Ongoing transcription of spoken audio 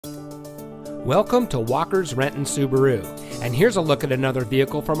Welcome to Walker's Renton Subaru, and here's a look at another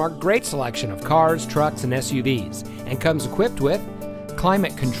vehicle from our great selection of cars, trucks, and SUVs, and comes equipped with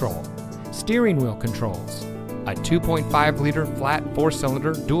climate control, steering wheel controls, a 2.5-liter flat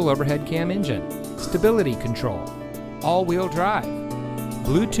 4-cylinder dual overhead cam engine, stability control, all-wheel drive,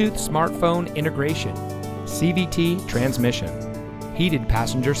 Bluetooth smartphone integration, CVT transmission, heated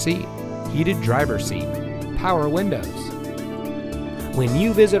passenger seat, heated driver's seat, power windows. When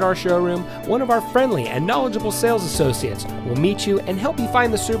you visit our showroom, one of our friendly and knowledgeable sales associates will meet you and help you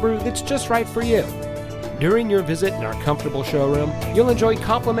find the Subaru that's just right for you. During your visit in our comfortable showroom, you'll enjoy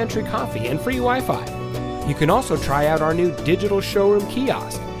complimentary coffee and free Wi-Fi. You can also try out our new digital showroom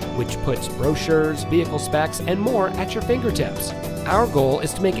kiosk, which puts brochures, vehicle specs, and more at your fingertips. Our goal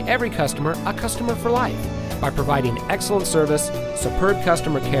is to make every customer a customer for life by providing excellent service, superb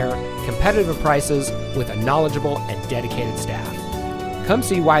customer care, competitive prices, with a knowledgeable and dedicated staff. Come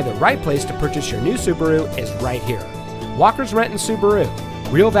see why the right place to purchase your new Subaru is right here. Walker's Renton Subaru.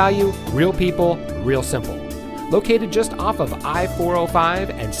 Real value, real people, real simple. Located just off of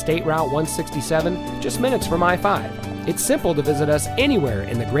I-405 and State Route 167, just minutes from I-5. It's simple to visit us anywhere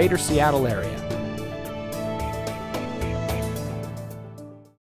in the greater Seattle area.